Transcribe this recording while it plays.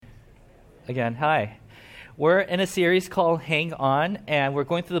Again, hi. We're in a series called Hang On, and we're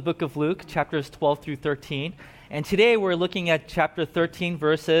going through the book of Luke, chapters 12 through 13. And today we're looking at chapter 13,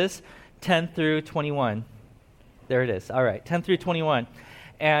 verses 10 through 21. There it is. All right, 10 through 21.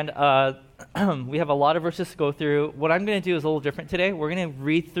 And we have a lot of verses to go through. What I'm going to do is a little different today. We're going to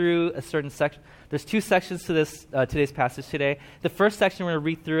read through a certain section. There's two sections to this today's passage today. The first section, we're going to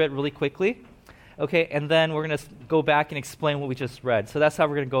read through it really quickly. Okay, and then we're going to go back and explain what we just read. So that's how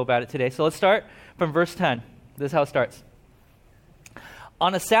we're going to go about it today. So let's start from verse 10. This is how it starts.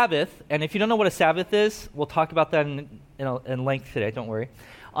 On a Sabbath, and if you don't know what a Sabbath is, we'll talk about that in length today, don't worry.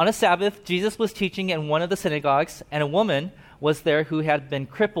 On a Sabbath, Jesus was teaching in one of the synagogues, and a woman was there who had been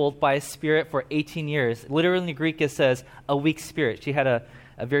crippled by a spirit for 18 years. Literally in the Greek, it says a weak spirit. She had a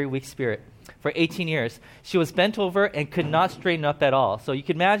very weak spirit. For 18 years. She was bent over and could not straighten up at all. So you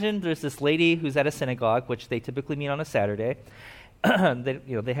can imagine there's this lady who's at a synagogue, which they typically meet on a Saturday.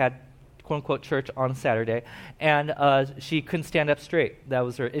 They had quote-unquote church on Saturday. And she couldn't stand up straight. That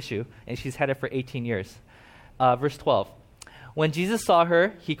was her issue. And she's had it for 18 years. Verse 12. When Jesus saw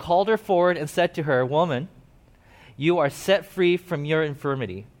her, he called her forward and said to her, "Woman, you are set free from your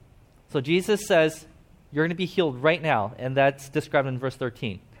infirmity." So Jesus says, you're going to be healed right now. And that's described in verse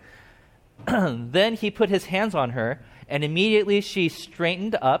 13. Then he put his hands on her, and immediately she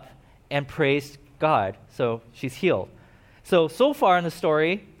straightened up and praised God. So she's healed. So far in the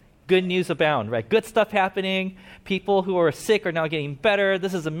story, good news abound, right? Good stuff happening. People who are sick are now getting better.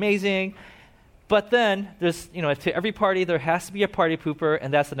 This is amazing. But then there's, to every party, there has to be a party pooper,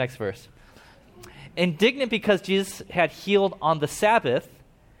 and that's the next verse. Indignant because Jesus had healed on the Sabbath,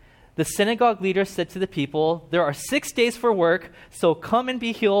 the synagogue leader said to the people, "There are 6 days for work, so come and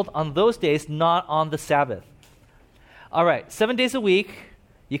be healed on those days, not on the Sabbath." All right, 7 days a week.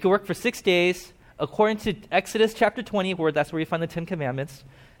 You can work for 6 days. According to Exodus chapter 20, that's where you find the 10 Commandments.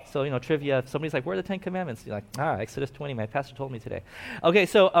 So, trivia, if somebody's like, "Where are the 10 Commandments?" You're like, Exodus 20, my pastor told me today. Okay,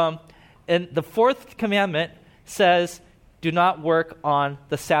 so and the fourth commandment says, do not work on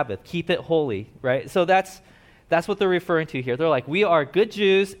the Sabbath. Keep it holy, right? So that's what they're referring to here. They're like, we are good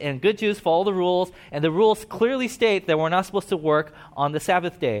Jews, and good Jews follow the rules, and the rules clearly state that we're not supposed to work on the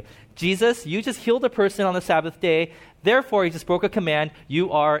Sabbath day. Jesus, you just healed a person on the Sabbath day, therefore you just broke a command, you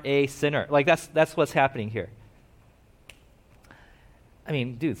are a sinner. Like, that's what's happening here. I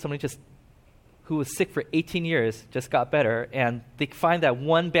mean, dude, somebody who was sick for 18 years just got better, and they find that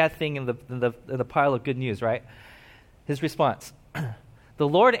one bad thing in the pile of good news, right? His response. The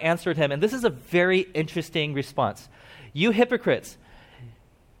Lord answered him, and this is a very interesting response. "You hypocrites,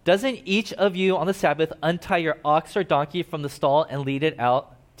 doesn't each of you on the Sabbath untie your ox or donkey from the stall and lead it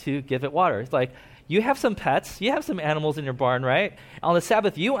out to give it water?" It's like, you have some pets, you have some animals in your barn, right? On the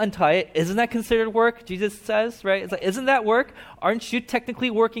Sabbath, you untie it. Isn't that considered work? Jesus says, right? It's like, isn't that work? Aren't you technically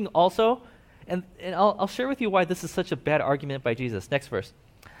working also? And I'll share with you why this is such a bad argument by Jesus. Next verse.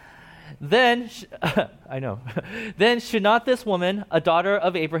 Then should not this woman, a daughter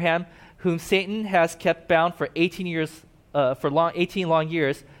of Abraham, whom Satan has kept bound for 18 long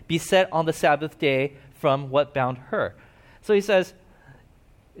years, be set on the Sabbath day from what bound her? So he says,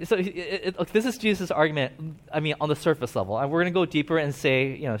 this is Jesus' argument, on the surface level. And we're going to go deeper and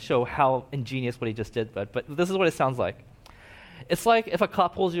show how ingenious what he just did, but this is what it sounds like. It's like if a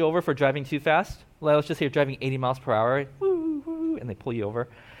cop pulls you over for driving too fast. Let's just say you're driving 80 miles per hour, woo, woo, and they pull you over.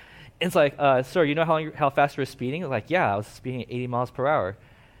 It's like, "Sir, you know how fast you were speeding?" Like, "Yeah, I was speeding at 80 miles per hour."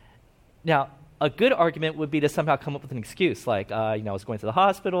 Now, a good argument would be to somehow come up with an excuse, like, I was going to the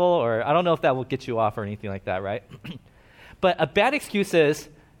hospital, or I don't know if that will get you off or anything like that, right? But a bad excuse is,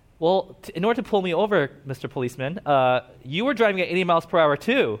 well, in order to pull me over, Mr. Policeman, you were driving at 80 miles per hour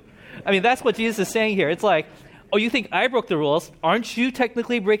too. That's what Jesus is saying here. It's like, oh, you think I broke the rules? Aren't you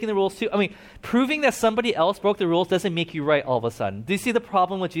technically breaking the rules too? Proving that somebody else broke the rules doesn't make you right all of a sudden. Do you see the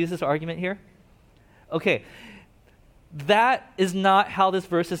problem with Jesus' argument here? Okay, that is not how this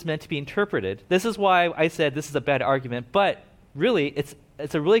verse is meant to be interpreted. This is why I said this is a bad argument, but really, it's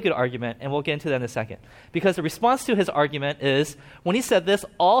a really good argument, and we'll get into that in a second. Because the response to his argument is, when he said this,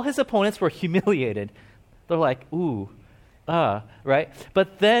 all his opponents were humiliated. They're like, ooh, right?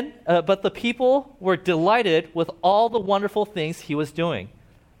 But the people were delighted with all the wonderful things he was doing.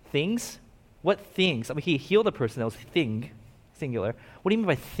 Things? What things? He healed a person. That was thing, singular. What do you mean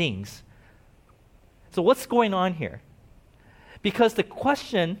by things? So what's going on here? Because the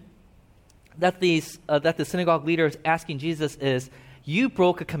question that the synagogue leader is asking Jesus is, you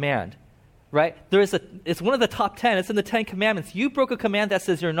broke a command, right? It's one of the top 10. It's in the 10 Commandments. You broke a command that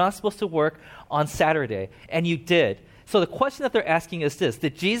says you're not supposed to work on Saturday, and you did. So the question that they're asking is this: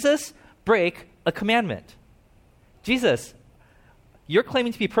 did Jesus break a commandment? Jesus, you're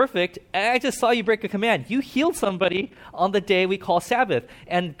claiming to be perfect, and I just saw you break a command. You healed somebody on the day we call Sabbath,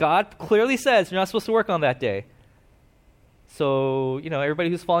 and God clearly says you're not supposed to work on that day. So, everybody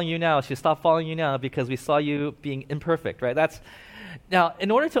who's following you now should stop following you now because we saw you being imperfect, right? Now, in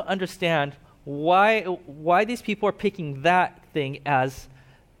order to understand why these people are picking that thing as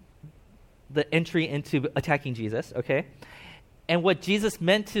the entry into attacking Jesus, okay? And what Jesus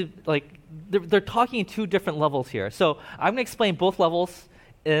meant to, they're talking in two different levels here. So I'm going to explain both levels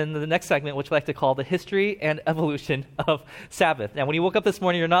in the next segment, which we like to call the history and evolution of Sabbath. Now, when you woke up this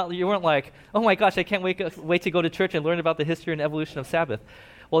morning, you weren't like, oh my gosh, I can't wait to go to church and learn about the history and evolution of Sabbath.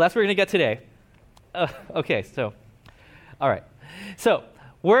 Well, that's what we're going to get today. Okay, so, all right. So,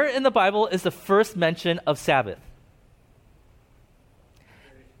 where in the Bible is the first mention of Sabbath?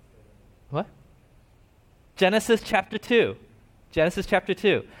 What? Genesis chapter 2. Genesis chapter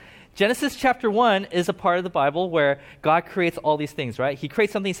 2. Genesis chapter 1 is a part of the Bible where God creates all these things, right? He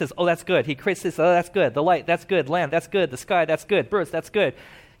creates something, he says, oh, that's good. He creates this, oh, that's good. The light, that's good. Land, that's good. The sky, that's good. Birds, that's good.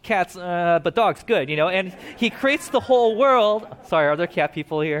 Cats, but dogs, good, And he creates the whole world. Sorry, are there cat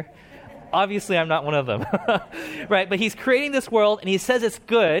people here? Obviously, I'm not one of them, right? But he's creating this world, and he says it's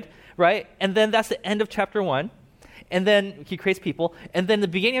good, right? And then that's the end of chapter 1. And then he creates people. And then the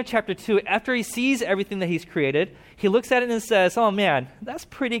beginning of chapter 2, after he sees everything that he's created, he looks at it and says, oh, man, that's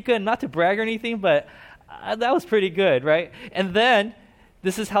pretty good. Not to brag or anything, but that was pretty good, right? And then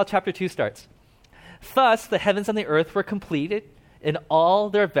this is how chapter 2 starts. Thus, the heavens and the earth were completed in all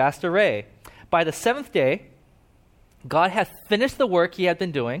their vast array. By the seventh day, God had finished the work he had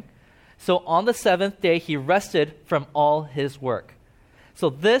been doing. So on the seventh day, he rested from all his work. So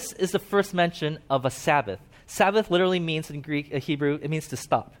this is the first mention of a Sabbath. Sabbath literally means in Greek, Hebrew, it means to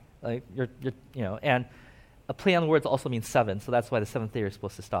stop. And a play on words also means seven, so that's why the seventh day you're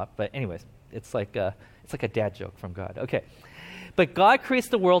supposed to stop. But anyways, it's like a dad joke from God. Okay. But God creates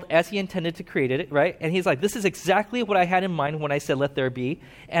the world as he intended to create it, right? And he's like, this is exactly what I had in mind when I said, let there be.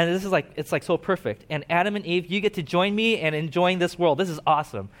 And this is it's so perfect. And Adam and Eve, you get to join me in enjoying this world. This is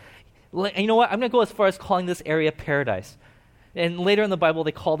awesome. And you know what? I'm going to go as far as calling this area paradise. And later in the Bible,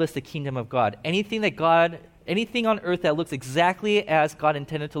 they call this the kingdom of God. Anything on earth that looks exactly as God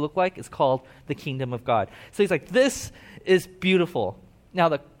intended to look like is called the kingdom of God. So he's like, this is beautiful. Now,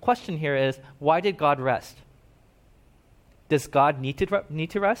 the question here is, why did God rest? Does God need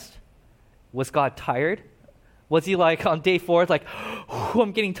to rest? Was God tired? Was he like on day 4, it's like, oh,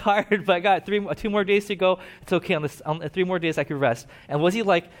 I'm getting tired, but I got 2 more days to go. It's okay, on 3 more days I could rest. And was he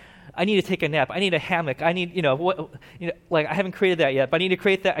like, I need to take a nap. I need a hammock. I need, I haven't created that yet, but I need to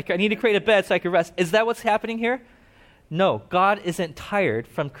create that. I need to create a bed so I can rest. Is that what's happening here? No, God isn't tired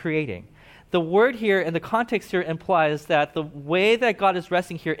from creating. The word here and the context here implies that the way that God is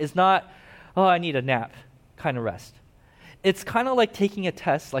resting here is not, oh, I need a nap kind of rest. It's kind of like taking a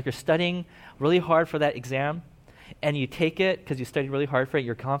test, like you're studying really hard for that exam, and you take it because you studied really hard for it,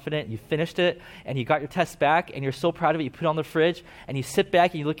 you're confident, you finished it, and you got your test back, and you're so proud of it, you put it on the fridge, and you sit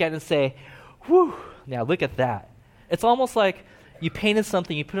back and you look at it and say, whew, now look at that. It's almost like you painted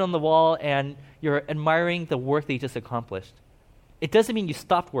something, you put it on the wall, and you're admiring the work that you just accomplished. It doesn't mean you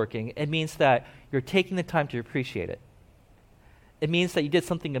stopped working. It means that you're taking the time to appreciate it. It means that you did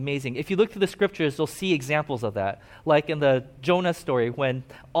something amazing. If you look through the scriptures, you'll see examples of that. Like in the Jonah story, when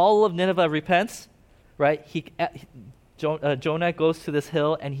all of Nineveh repents, right? Jonah goes to this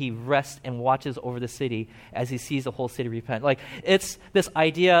hill and he rests and watches over the city as he sees the whole city repent. Like, it's this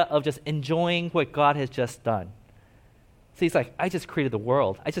idea of just enjoying what God has just done. So he's like, I just created the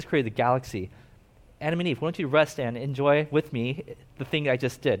world. I just created the galaxy. Adam and Eve, why don't you rest and enjoy with me the thing I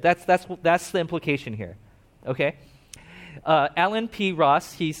just did? That's the implication here. Okay? Alan P.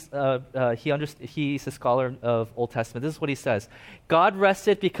 Ross, he's a scholar of Old Testament. This is what he says. God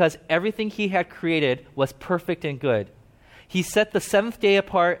rested because everything he had created was perfect and good. He set the seventh day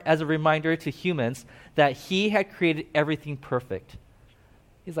apart as a reminder to humans that he had created everything perfect.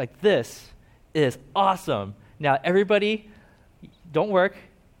 He's like, this is awesome. Now, everybody, don't work.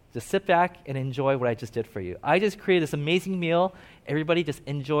 Just sit back and enjoy what I just did for you. I just created this amazing meal. Everybody just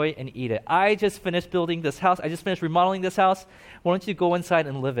enjoy and eat it. I just finished building this house. I just finished remodeling this house. Why don't you go inside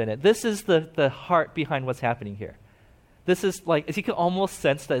and live in it? This is the heart behind what's happening here. This is like, as you can almost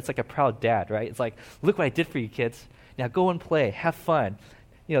sense that it's like a proud dad, right? It's like, look what I did for you, kids. Now go and play, have fun.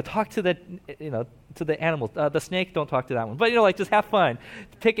 Talk to the animals. The snake, don't talk to that one. But just have fun.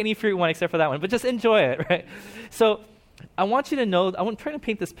 Pick any fruit you want except for that one. But just enjoy it, right? So I want you to know, I'm trying to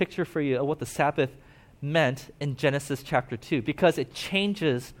paint this picture for you of what the Sabbath meant in Genesis chapter 2, because it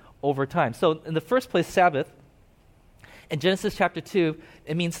changes over time. So in the first place, Sabbath, in Genesis chapter 2,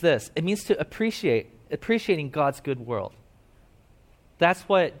 it means this. It means to appreciating God's good world. That's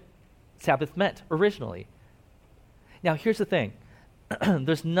what Sabbath meant originally. Now, here's the thing.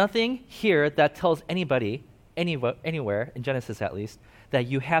 There's nothing here that tells anybody, anywhere, in Genesis at least, that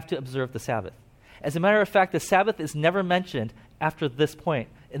you have to observe the Sabbath. As a matter of fact, the Sabbath is never mentioned after this point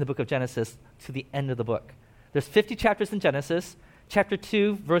in the book of Genesis to the end of the book. There's 50 chapters in Genesis. Chapter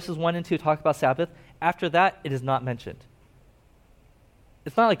 2, verses 1 and 2 talk about Sabbath. After that, it is not mentioned.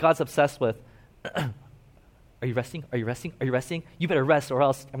 It's not like God's obsessed with, are you resting? Are you resting? Are you resting? You better rest or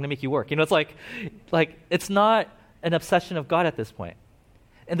else I'm going to make you work. It's like it's not an obsession of God at this point.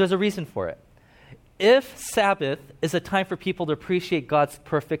 And there's a reason for it. If Sabbath is a time for people to appreciate God's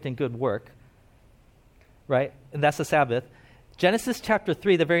perfect and good work, right, and that's the Sabbath, Genesis chapter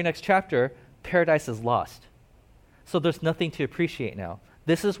 3, the very next chapter, paradise is lost. So there's nothing to appreciate now.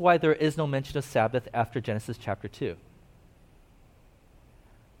 This is why there is no mention of Sabbath after Genesis chapter 2.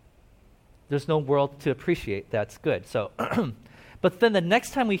 There's no world to appreciate that's good. So, but then the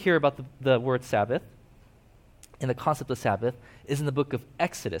next time we hear about the word Sabbath and the concept of Sabbath is in the book of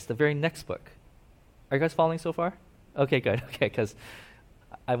Exodus, the very next book. Are you guys following so far? Okay, good. Okay, because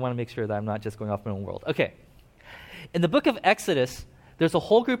I want to make sure that I'm not just going off my own world. Okay. In the book of Exodus, there's a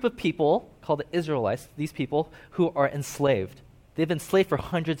whole group of people called the Israelites, these people who are enslaved. They've been enslaved for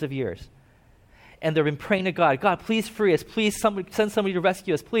hundreds of years. And they've been praying to God, God, please free us. Please send somebody to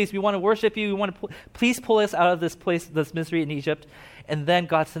rescue us. Please, we want to worship you. We want to please pull us out of this place, this misery in Egypt. And then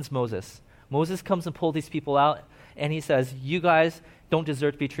God sends Moses. Moses comes and pulls these people out, and he says, you guys don't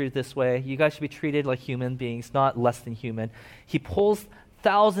deserve to be treated this way. You guys should be treated like human beings, not less than human. He pulls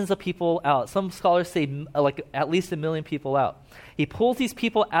thousands of people out. Some scholars say like at least 1 million people out. He pulls these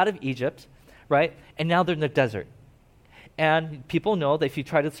people out of Egypt, right? And now they're in the desert. And people know that if you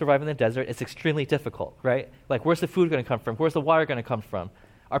try to survive in the desert, it's extremely difficult, right? Like, where's the food going to come from? Where's the water going to come from?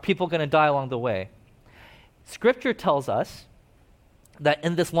 Are people going to die along the way? Scripture tells us that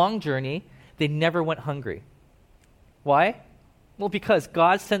in this long journey, they never went hungry. Why? Well, because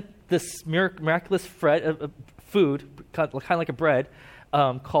God sent this miraculous food, kind of like a bread,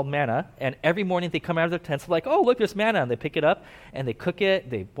 called manna, and every morning they come out of their tents like, oh, look, there's manna, and they pick it up, and they cook it,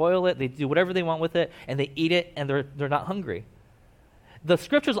 they boil it, they do whatever they want with it, and they eat it, and they're not hungry. The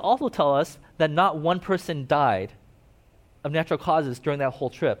scriptures also tell us that not one person died of natural causes during that whole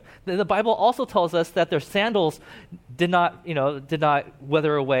trip. The Bible also tells us that their sandals did not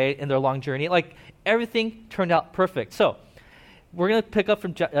wither away in their long journey. Like, everything turned out perfect. So, we're going to pick up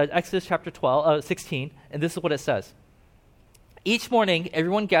from Exodus chapter 16, and this is what it says. Each morning,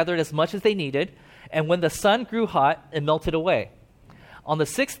 everyone gathered as much as they needed, and when the sun grew hot, it melted away. On the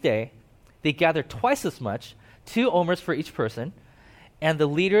sixth day, they gathered twice as much, 2 omers for each person, and the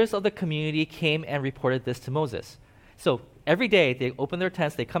leaders of the community came and reported this to Moses. So every day, they open their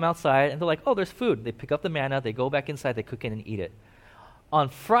tents, they come outside, and they're like, oh, there's food. They pick up the manna, they go back inside, they cook it and eat it. On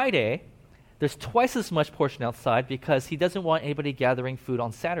Friday, there's twice as much portion outside because he doesn't want anybody gathering food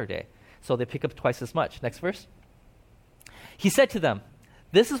on Saturday. So they pick up twice as much. Next verse. He said to them,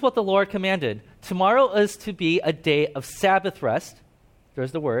 this is what the Lord commanded. Tomorrow is to be a day of Sabbath rest.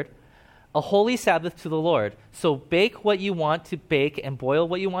 There's the word. A holy Sabbath to the Lord. So bake what you want to bake and boil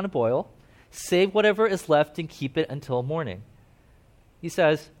what you want to boil. Save whatever is left and keep it until morning. He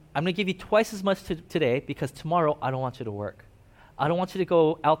says, I'm going to give you twice as much today because tomorrow I don't want you to work. I don't want you to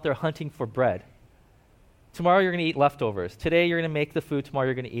go out there hunting for bread. Tomorrow you're going to eat leftovers. Today you're going to make the food. Tomorrow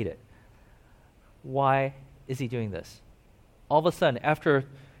you're going to eat it. Why is he doing this? All of a sudden, after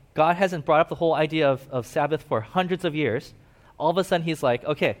God hasn't brought up the whole idea of Sabbath for hundreds of years, all of a sudden he's like,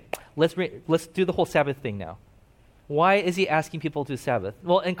 okay, let's do the whole Sabbath thing now. Why is he asking people to do Sabbath?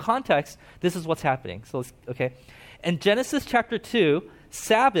 Well, in context, this is what's happening. So, in Genesis chapter 2,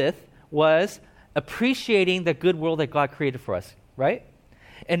 Sabbath was appreciating the good world that God created for us, right?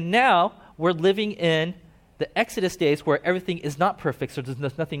 And now we're living in the Exodus days where everything is not perfect, so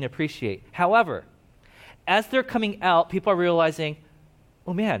there's nothing to appreciate. However, as they're coming out, people are realizing,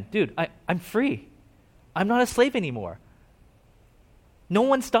 oh man, dude, I'm free. I'm not a slave anymore. No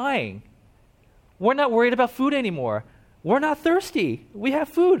one's dying. We're not worried about food anymore. We're not thirsty. We have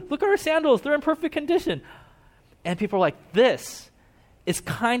food. Look at our sandals. They're in perfect condition. And people are like, this is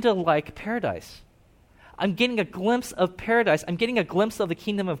kind of like paradise. I'm getting a glimpse of paradise. I'm getting a glimpse of the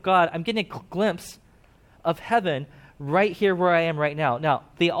kingdom of God. I'm getting a glimpse of heaven right here where I am right now. Now,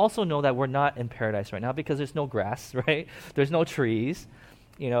 they also know that we're not in paradise right now because there's no grass, right? There's no trees.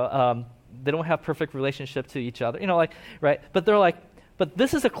 They don't have perfect relationship to each other, right? But they're like, but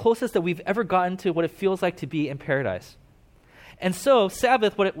this is the closest that we've ever gotten to what it feels like to be in paradise. And so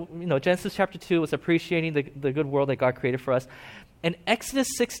Sabbath, Genesis chapter 2 was appreciating the good world that God created for us. In Exodus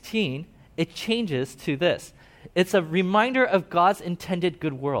 16, it changes to this. It's a reminder of God's intended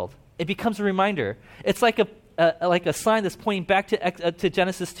good world. It becomes a reminder. It's like a sign that's pointing back to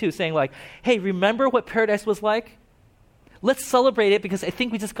Genesis 2, saying like, hey, remember what paradise was like? Let's celebrate it because I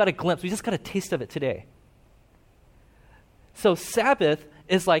think we just got a glimpse. We just got a taste of it today. So Sabbath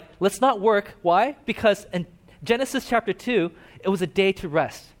is like, let's not work. Why? Because in Genesis chapter 2, it was a day to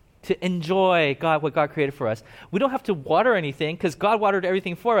rest, to enjoy what God created for us. We don't have to water anything because God watered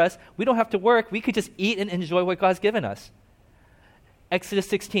everything for us. We don't have to work. We could just eat and enjoy what God's given us. Exodus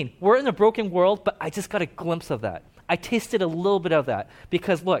 16, we're in a broken world, but I just got a glimpse of that. I tasted a little bit of that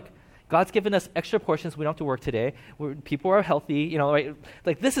because look, God's given us extra portions. We don't have to work today. People are healthy, right?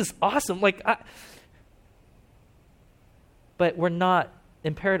 Like this is awesome. But we're not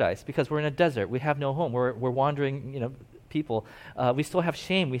in paradise because we're in a desert. We have no home. We're wandering, people. We still have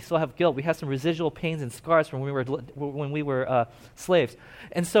shame. We still have guilt. We have some residual pains and scars from when we were slaves.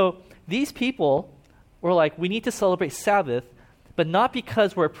 And so these people were like, we need to celebrate Sabbath, but not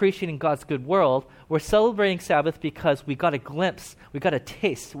because we're appreciating God's good world. We're celebrating Sabbath because we got a glimpse, we got a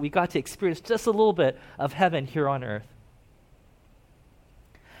taste, we got to experience just a little bit of heaven here on earth.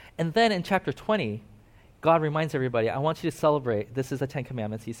 And then in chapter 20, God reminds everybody, I want you to celebrate. This is the Ten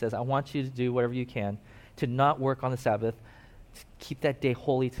Commandments. He says, I want you to do whatever you can to not work on the Sabbath, to keep that day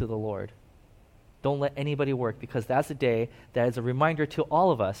holy to the Lord. Don't let anybody work because that's a day that is a reminder to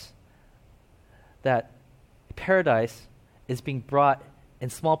all of us that paradise is being brought in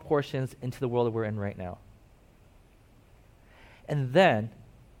small portions into the world that we're in right now. And then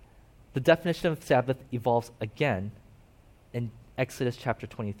the definition of Sabbath evolves again in Exodus chapter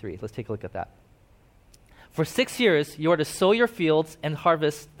 23. Let's take a look at that. For 6 years, you are to sow your fields and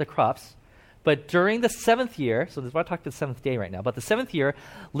harvest the crops. But during the 7th year, so this is what I talked to the 7th day right now, but the 7th year,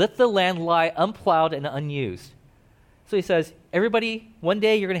 let the land lie unplowed and unused. So he says, everybody, one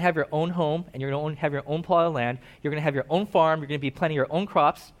day you're going to have your own home and you're going to have your own plot of land. You're going to have your own farm. You're going to be planting your own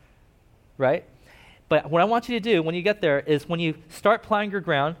crops, right? But what I want you to do when you get there is when you start plowing your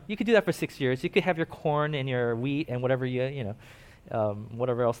ground, you could do that for 6 years. You could have your corn and your wheat and whatever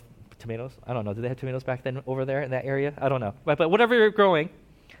whatever else, tomatoes. I don't know. Did they have tomatoes back then over there in that area? I don't know. But whatever you're growing,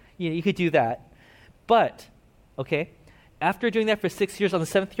 you could do that. But, okay, after doing that for 6 years, on the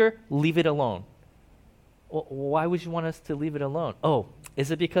 7th year, leave it alone. Why would you want us to leave it alone? Oh, is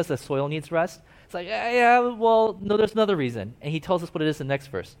it because the soil needs rest? It's like, well, no, there's another reason. And he tells us what it is in the next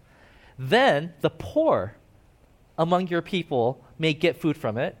verse. Then the poor among your people may get food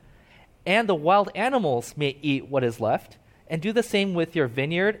from it, and the wild animals may eat what is left, and do the same with your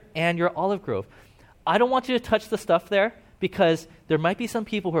vineyard and your olive grove. I don't want you to touch the stuff there because there might be some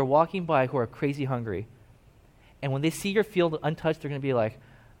people who are walking by who are crazy hungry. And when they see your field untouched, they're going to be like,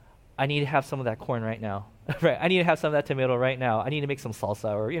 I need to have some of that corn right now. Right? I need to have some of that tomato right now. I need to make some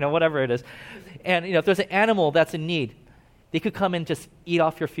salsa or, whatever it is. And, if there's an animal that's in need, they could come and just eat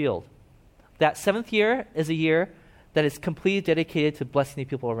off your field. That 7th year is a year that is completely dedicated to blessing the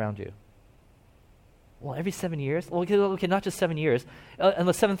people around you. Well, every 7 years? Well, okay, not just 7 years. On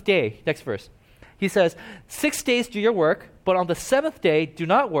the 7th day, next verse, he says, 6 days do your work, but on the 7th day do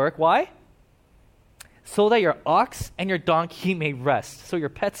not work. Why? So that your ox and your donkey may rest, so your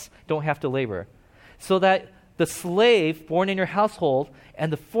pets don't have to labor, so that the slave born in your household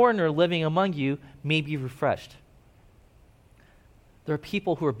and the foreigner living among you may be refreshed. There are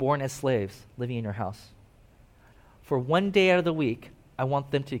people who are born as slaves living in your house. For one day out of the week, I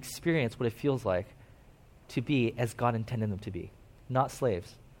want them to experience what it feels like to be as God intended them to be. Not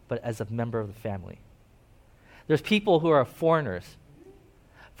slaves, but as a member of the family. There's people who are foreigners.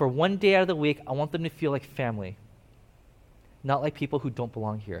 For one day out of the week, I want them to feel like family. Not like people who don't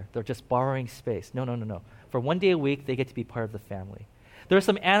belong here. They're just borrowing space. No. For one day a week, they get to be part of the family. There are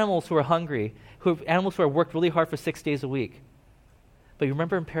some animals who are hungry, animals who have worked really hard for 6 days a week. But you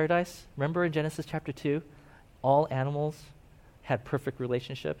remember in paradise? Remember in Genesis chapter 2? All animals had perfect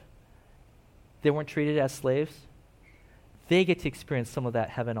relationship. They weren't treated as slaves. They get to experience some of that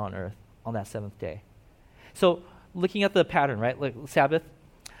heaven on earth on that 7th day. So looking at the pattern, right? Like Sabbath.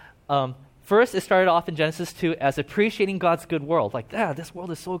 First, it started off in Genesis 2 as appreciating God's good world. Like, this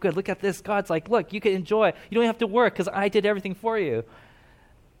world is so good. Look at this. God's like, look, you can enjoy. You don't have to work because I did everything for you.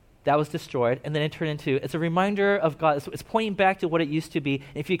 That was destroyed. And then it turned into, it's a reminder of God. It's pointing back to what it used to be.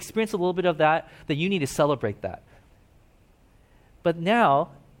 And if you experience a little bit of that, then you need to celebrate that. But now,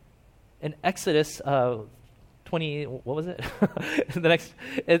 in Exodus 20, what was it?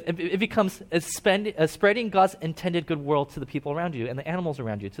 It becomes spreading God's intended good world to the people around you and the animals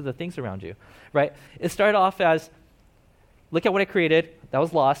around you, to the things around you, right? It started off as, look at what I created, that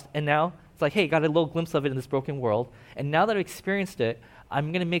was lost, and now it's like, hey, got a little glimpse of it in this broken world, and now that I've experienced it,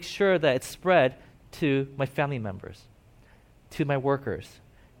 I'm going to make sure that it's spread to my family members, to my workers,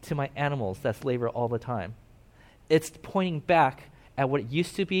 to my animals that labor all the time. It's pointing back at what it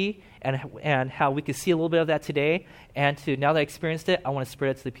used to be and how we can see a little bit of that today, and to now that I experienced it, I want to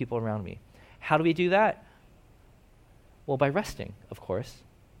spread it to the people around me. How do we do that? Well, by resting, of course.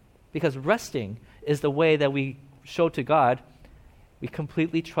 Because resting is the way that we show to God we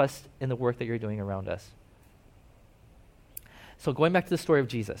completely trust in the work that you're doing around us. So going back to the story of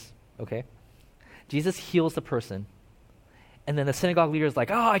Jesus, okay? Jesus heals the person. And then the synagogue leader is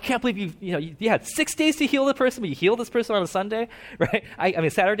like, oh, I can't believe you had 6 days to heal the person, but you healed this person on a Sunday, right? I mean,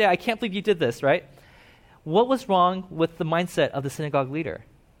 Saturday, I can't believe you did this, right? What was wrong with the mindset of the synagogue leader?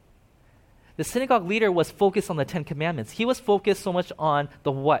 The synagogue leader was focused on the 10 Commandments. He was focused so much on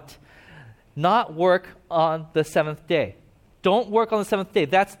the what? Not work on the seventh day. Don't work on the seventh day.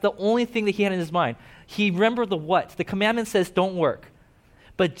 That's the only thing that he had in his mind. He remembered the what. The commandment says don't work.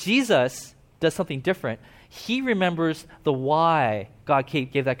 But Jesus does something different. He remembers the why God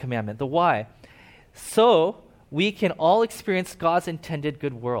gave that commandment, the why. So we can all experience God's intended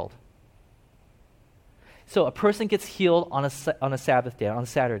good world. So a person gets healed on a Sabbath day, on a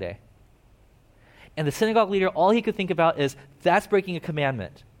Saturday. And the synagogue leader, all he could think about is, that's breaking a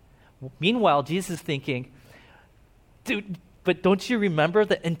commandment. Meanwhile, Jesus is thinking, dude, but don't you remember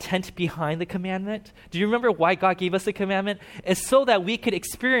the intent behind the commandment? Do you remember why God gave us the commandment? It's so that we could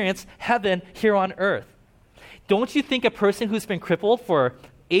experience heaven here on earth. Don't you think a person who's been crippled for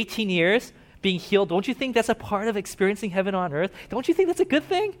 18 years being healed, don't you think that's a part of experiencing heaven on earth? Don't you think that's a good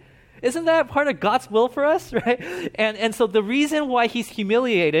thing? Isn't that part of God's will for us, right? And so the reason why he's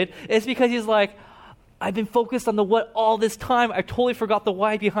humiliated is because he's like, I've been focused on the what all this time. I totally forgot the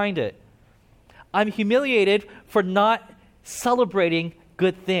why behind it. I'm humiliated for not celebrating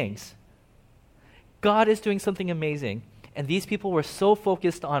good things. God is doing something amazing. And these people were so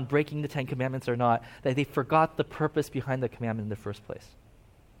focused on breaking the 10 Commandments or not that they forgot the purpose behind the commandment in the first place.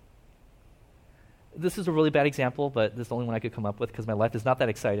 This is a really bad example, but this is the only one I could come up with because my life is not that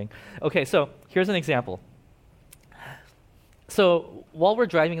exciting. Okay, so here's an example. So while we're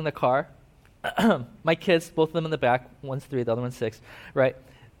driving in the car, my kids, both of them in the back, one's 3, the other one's 6, right?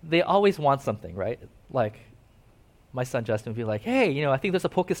 They always want something, right? Like my son Justin would be like, hey, I think there's a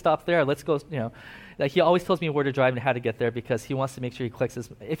Pokestop there. Let's go, Like he always tells me where to drive and how to get there because he wants to make sure he clicks his.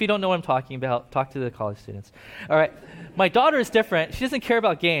 If you don't know what I'm talking about, talk to the college students. All right. My daughter is different. She doesn't care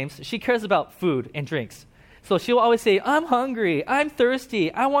about games. She cares about food and drinks. So she'll always say, I'm hungry. I'm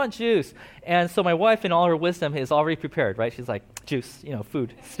thirsty. I want juice. And so my wife, in all her wisdom, is already prepared, right? She's like, juice,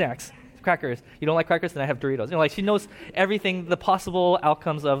 food, snacks, crackers. You don't like crackers? Then I have Doritos. Like she knows everything, the possible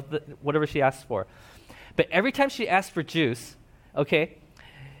outcomes of whatever she asks for. But every time she asks for juice, okay,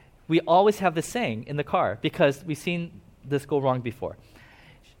 we always have this saying in the car because we've seen this go wrong before.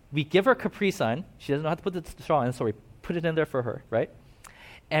 We give her Capri Sun. She doesn't know how to put the straw in, so we put it in there for her, right?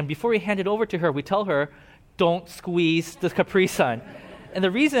 And before we hand it over to her, we tell her, don't squeeze the Capri Sun. And the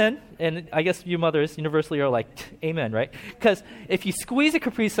reason, and I guess you mothers universally are like, amen, right? Because if you squeeze a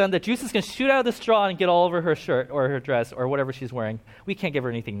Capri Sun, the juice is going to shoot out of the straw and get all over her shirt or her dress or whatever she's wearing. We can't give her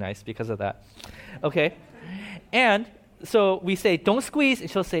anything nice because of that. Okay? And so we say, don't squeeze,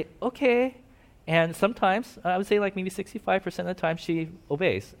 and she'll say, okay. And sometimes, I would say like maybe 65% of the time, she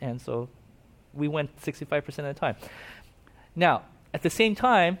obeys. And so we went 65% of the time. Now, at the same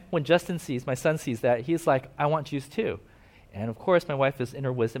time, when my son sees that, he's like, I want juice too. And of course, my wife in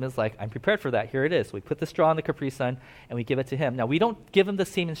her wisdom is like, I'm prepared for that. Here it is. So we put the straw in the Capri Sun, and we give it to him. Now, we don't give him the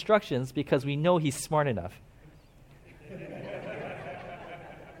same instructions because we know he's smart enough.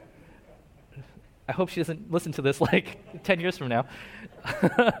 I hope she doesn't listen to this like 10 years from now.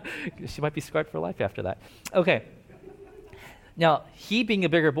 She might be scarred for life after that. Okay. Now, he being a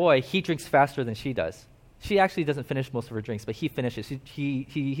bigger boy, he drinks faster than she does. She actually doesn't finish most of her drinks, but he finishes.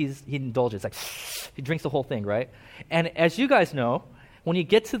 He indulges. Like, he drinks the whole thing, right? And as you guys know, when you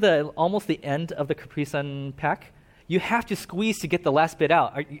get to almost the end of the Capri Sun pack, you have to squeeze to get the last bit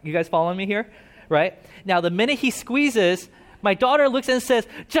out. Are you guys following me here? Right? Now, the minute he squeezes, my daughter looks and says,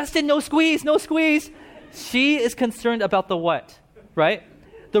 Justin, no squeeze, no squeeze. She is concerned about the what, right?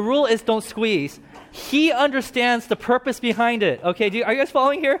 The rule is don't squeeze. He understands the purpose behind it. Okay, are you guys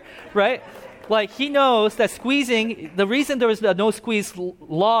following here? Right? Like he knows that squeezing, the reason there was a no squeeze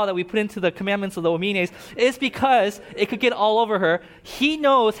law that we put into the commandments of the Omines is because it could get all over her. He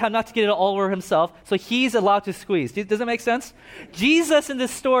knows how not to get it all over himself, so he's allowed to squeeze. Does that make sense? Jesus in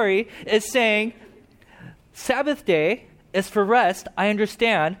this story is saying, Sabbath day is for rest. I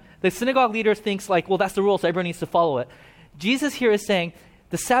understand. The synagogue leader thinks like, well, that's the rule, so everyone needs to follow it. Jesus here is saying,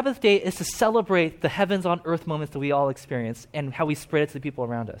 the Sabbath day is to celebrate the heavens on earth moments that we all experience and how we spread it to the people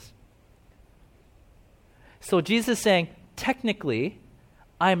around us. So Jesus is saying, technically,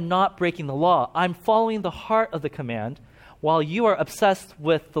 I'm not breaking the law. I'm following the heart of the command, while you are obsessed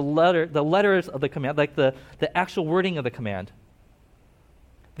with the letters of the command, like the actual wording of the command.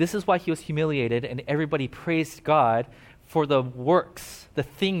 This is why he was humiliated, and everybody praised God for the works, the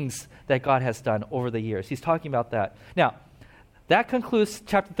things that God has done over the years. He's talking about that. Now, that concludes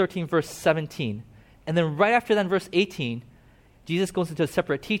chapter 13, verse 17. And then right after that, in verse 18, Jesus goes into a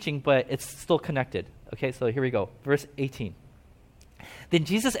separate teaching, but it's still connected. Okay, so here we go. Verse 18. Then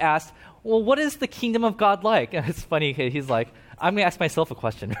Jesus asked, well, what is the kingdom of God like? And it's funny, he's like, I'm going to ask myself a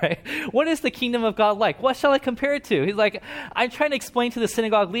question, right? What is the kingdom of God like? What shall I compare it to? He's like, I'm trying to explain to the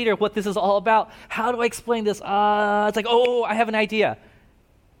synagogue leader what this is all about. How do I explain this? It's like, oh, I have an idea.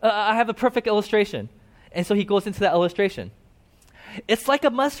 I have a perfect illustration. And so he goes into that illustration. It's like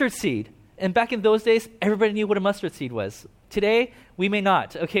a mustard seed. And back in those days, everybody knew what a mustard seed was. Today, we may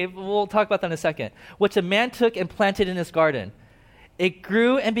not. Okay, we'll talk about that in a second. Which a man took and planted in his garden. It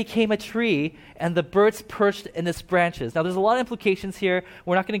grew and became a tree, and the birds perched in its branches. Now, there's a lot of implications here.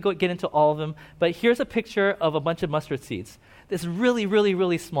 We're not going to get into all of them, but here's a picture of a bunch of mustard seeds. It's really, really,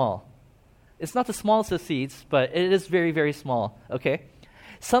 really small. It's not the smallest of seeds, but it is very, very small, okay?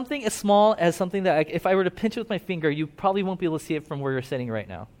 Something as small as something that if I were to pinch it with my finger, you probably won't be able to see it from where you're sitting right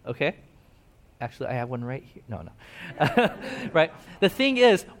now, okay? Actually, I have one right here. No. Right? The thing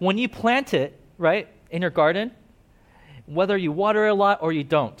is, when you plant it, right, in your garden, whether you water it a lot or you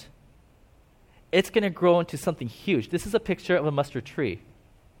don't, it's going to grow into something huge. This is a picture of a mustard tree.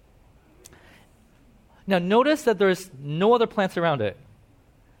 Now, notice that there's no other plants around it.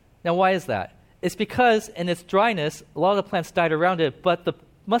 Now, why is that? It's because in its dryness, a lot of the plants died around it, but the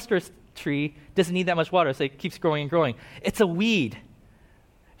mustard tree doesn't need that much water, so it keeps growing and growing. It's a weed.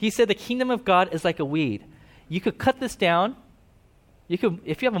 He said the kingdom of God is like a weed. You could cut this down. You could,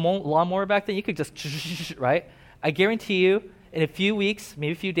 if you have a lawnmower back then, you could just, right? I guarantee you, in a few weeks,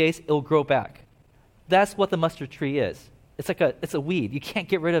 maybe a few days, it'll grow back. That's what the mustard tree is. It's a weed. You can't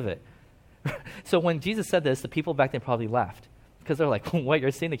get rid of it. So when Jesus said this, the people back then probably laughed because they're like, "What? You're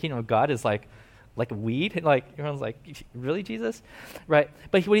saying the kingdom of God is like a weed?" Like everyone's like, "Really, Jesus?" Right?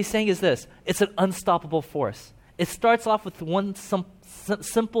 But what he's saying is this: it's an unstoppable force. It starts off with one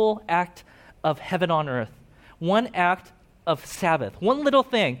simple act of heaven on earth, one act of Sabbath, one little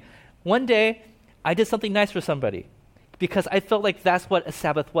thing. One day, I did something nice for somebody because I felt like that's what a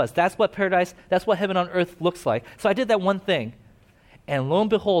Sabbath was. That's what paradise, that's what heaven on earth looks like. So I did that one thing. And lo and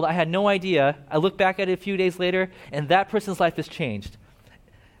behold, I had no idea. I look back at it a few days later, and that person's life has changed.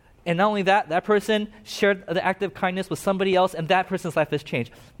 And not only that, that person shared the act of kindness with somebody else, and that person's life has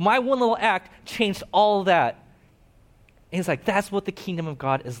changed. My one little act changed all of that. And he's like, that's what the kingdom of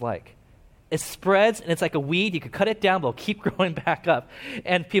God is like. It spreads, and it's like a weed. You could cut it down, but it'll keep growing back up.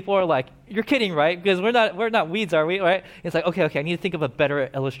 And people are like, you're kidding, right? Because we're not weeds, are we? Right? It's like, okay, I need to think of a better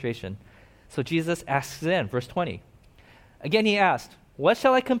illustration. So Jesus asks again, verse 20. Again, he asked, what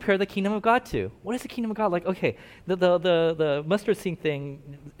shall I compare the kingdom of God to? What is the kingdom of God like? Okay, the mustard seed thing,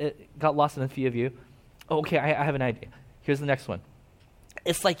 it got lost in a few of you. Oh, okay, I have an idea. Here's the next one.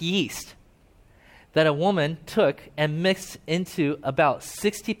 It's like yeast that a woman took and mixed into about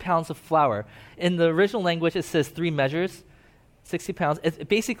 60 pounds of flour. In the original language, it says 3 measures, 60 pounds.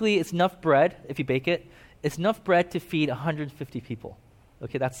 It's enough bread, if you bake it, it's enough bread to feed 150 people.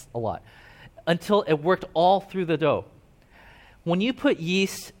 Okay, that's a lot. Until it worked all through the dough. When you put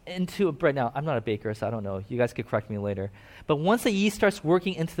yeast into a bread, now, I'm not a baker, so I don't know. You guys could correct me later. But once the yeast starts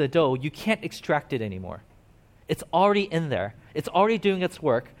working into the dough, you can't extract it anymore. It's already in there. It's already doing its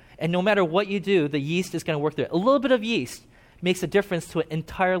work. And no matter what you do, the yeast is going to work through it. A little bit of yeast makes a difference to an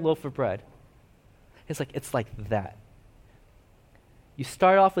entire loaf of bread. It's like that. You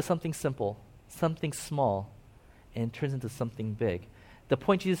start off with something simple, something small, and it turns into something big. The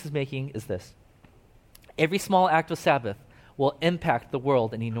point Jesus is making is this. Every small act of Sabbath will impact the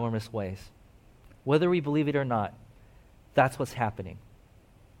world in enormous ways. Whether we believe it or not, that's what's happening.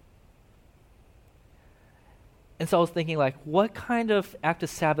 And so I was thinking, what kind of act of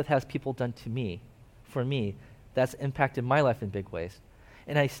Sabbath has people done to me, for me, that's impacted my life in big ways?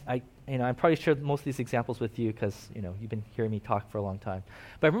 And I probably shared most of these examples with you because, you've been hearing me talk for a long time.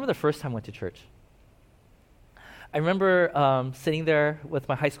 But I remember the first time I went to church. I remember sitting there with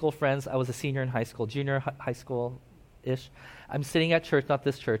my high school friends. I was a senior in high school, junior high school-ish. I'm sitting at church, not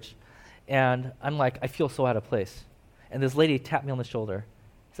this church, and I'm like, I feel so out of place. And this lady tapped me on the shoulder.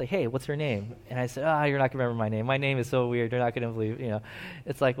 It's like, hey, what's your name? And I said, you're not going to remember my name. My name is so weird. You're not going to believe,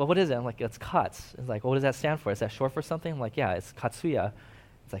 It's like, well, what is it? I'm like, it's KATS. It's like, well, what does that stand for? Is that short for something? I'm like, yeah, it's Katsuya.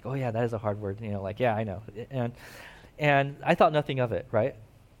 It's like, oh, yeah, that is a hard word. Yeah, I know. And I thought nothing of it, right?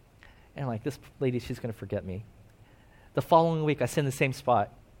 And I'm like, this lady, she's going to forget me. The following week, I sit in the same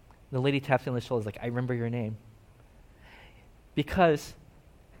spot. The lady taps me on the shoulder, like, I remember your name. Because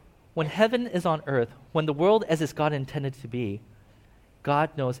when heaven is on earth, when the world as it's God intended to be,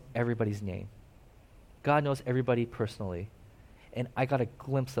 God knows everybody's name. God knows everybody personally. And I got a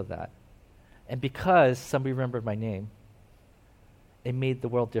glimpse of that. And because somebody remembered my name, it made the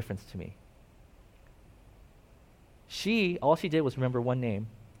world difference to me. All she did was remember one name,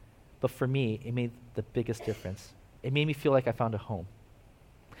 but for me, it made the biggest difference. It made me feel like I found a home.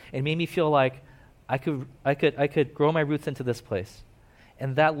 It made me feel like I could grow my roots into this place.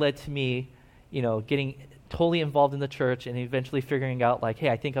 And that led to me, getting totally involved in the church and eventually figuring out like, hey,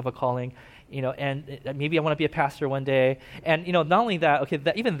 I think I have a calling, and maybe I want to be a pastor one day. And, not only that,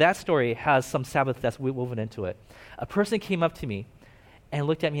 even that story has some Sabbath that's woven into it. A person came up to me and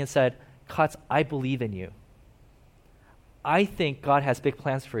looked at me and said, Kotz, I believe in you. I think God has big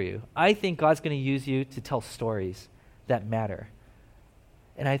plans for you. I think God's going to use you to tell stories that matter.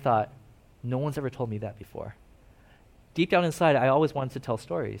 And I thought, no one's ever told me that before. Deep down inside, I always wanted to tell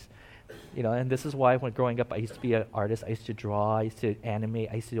stories. And this is why when growing up, I used to be an artist. I used to draw. I used to animate.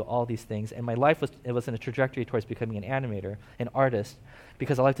 I used to do all these things. And my life was in a trajectory towards becoming an animator, an artist,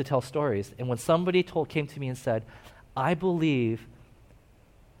 because I like to tell stories. And when somebody came to me and said, I believe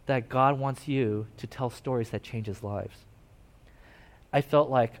that God wants you to tell stories that changes lives, I felt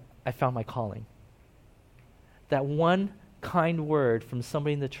like I found my calling. That one kind word from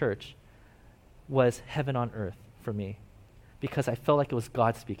somebody in the church was heaven on earth for me, because I felt like it was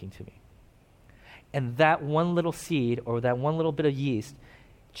God speaking to me. And that one little seed or that one little bit of yeast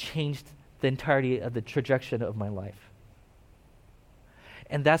changed the entirety of the trajectory of my life.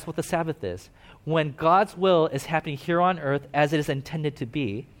 And that's what the Sabbath is. When God's will is happening here on earth as it is intended to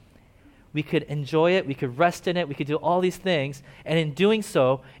be, we could enjoy it, we could rest in it, we could do all these things, and in doing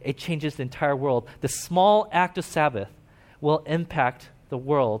so, it changes the entire world. The small act of Sabbath will impact the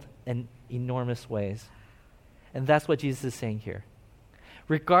world in enormous ways. And that's what Jesus is saying here.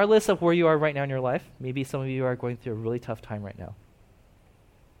 Regardless of where you are right now in your life, maybe some of you are going through a really tough time right now.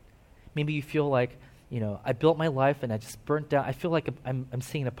 Maybe you feel like, I built my life and I just burnt down. I feel like I'm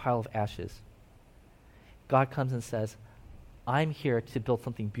sitting in a pile of ashes. God comes and says, I'm here to build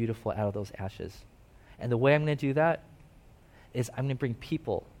something beautiful out of those ashes. And the way I'm going to do that is I'm going to bring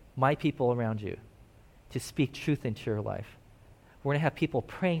people, my people around you, to speak truth into your life. We're going to have people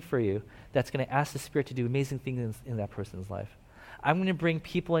praying for you that's going to ask the Spirit to do amazing things in that person's life. I'm going to bring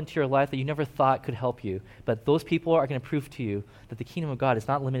people into your life that you never thought could help you, but those people are going to prove to you that the kingdom of God is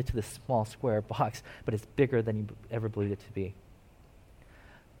not limited to this small square box, but it's bigger than you ever believed it to be.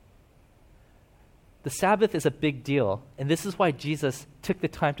 The Sabbath is a big deal, and this is why Jesus took the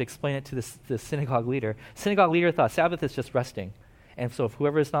time to explain it to the synagogue leader. Synagogue leader thought Sabbath is just resting, and so if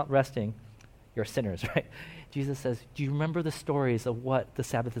whoever is not resting, you're sinners, right? Jesus says, do you remember the stories of what the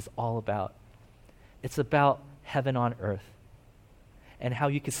Sabbath is all about? It's about heaven on earth and how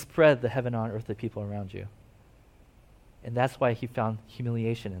you can spread the heaven on earth to people around you. And that's why he found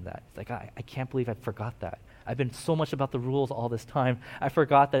humiliation in that. It's like, I can't believe I forgot that. I've been so much about the rules all this time. I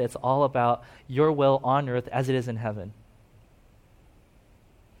forgot that it's all about your will on earth as it is in heaven.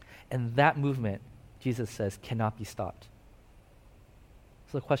 And that movement, Jesus says, cannot be stopped.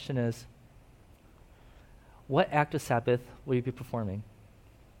 So the question is, what act of Sabbath will you be performing?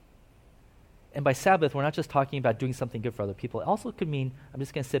 And by Sabbath, we're not just talking about doing something good for other people. It also could mean I'm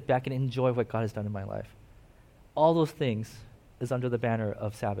just going to sit back and enjoy what God has done in my life. All those things is under the banner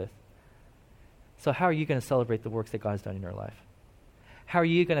of Sabbath. So how are you going to celebrate the works that God has done in your life? How are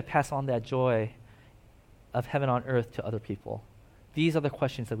you going to pass on that joy of heaven on earth to other people? These are the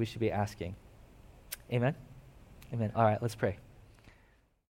questions that we should be asking. Amen? Amen. All right, let's pray.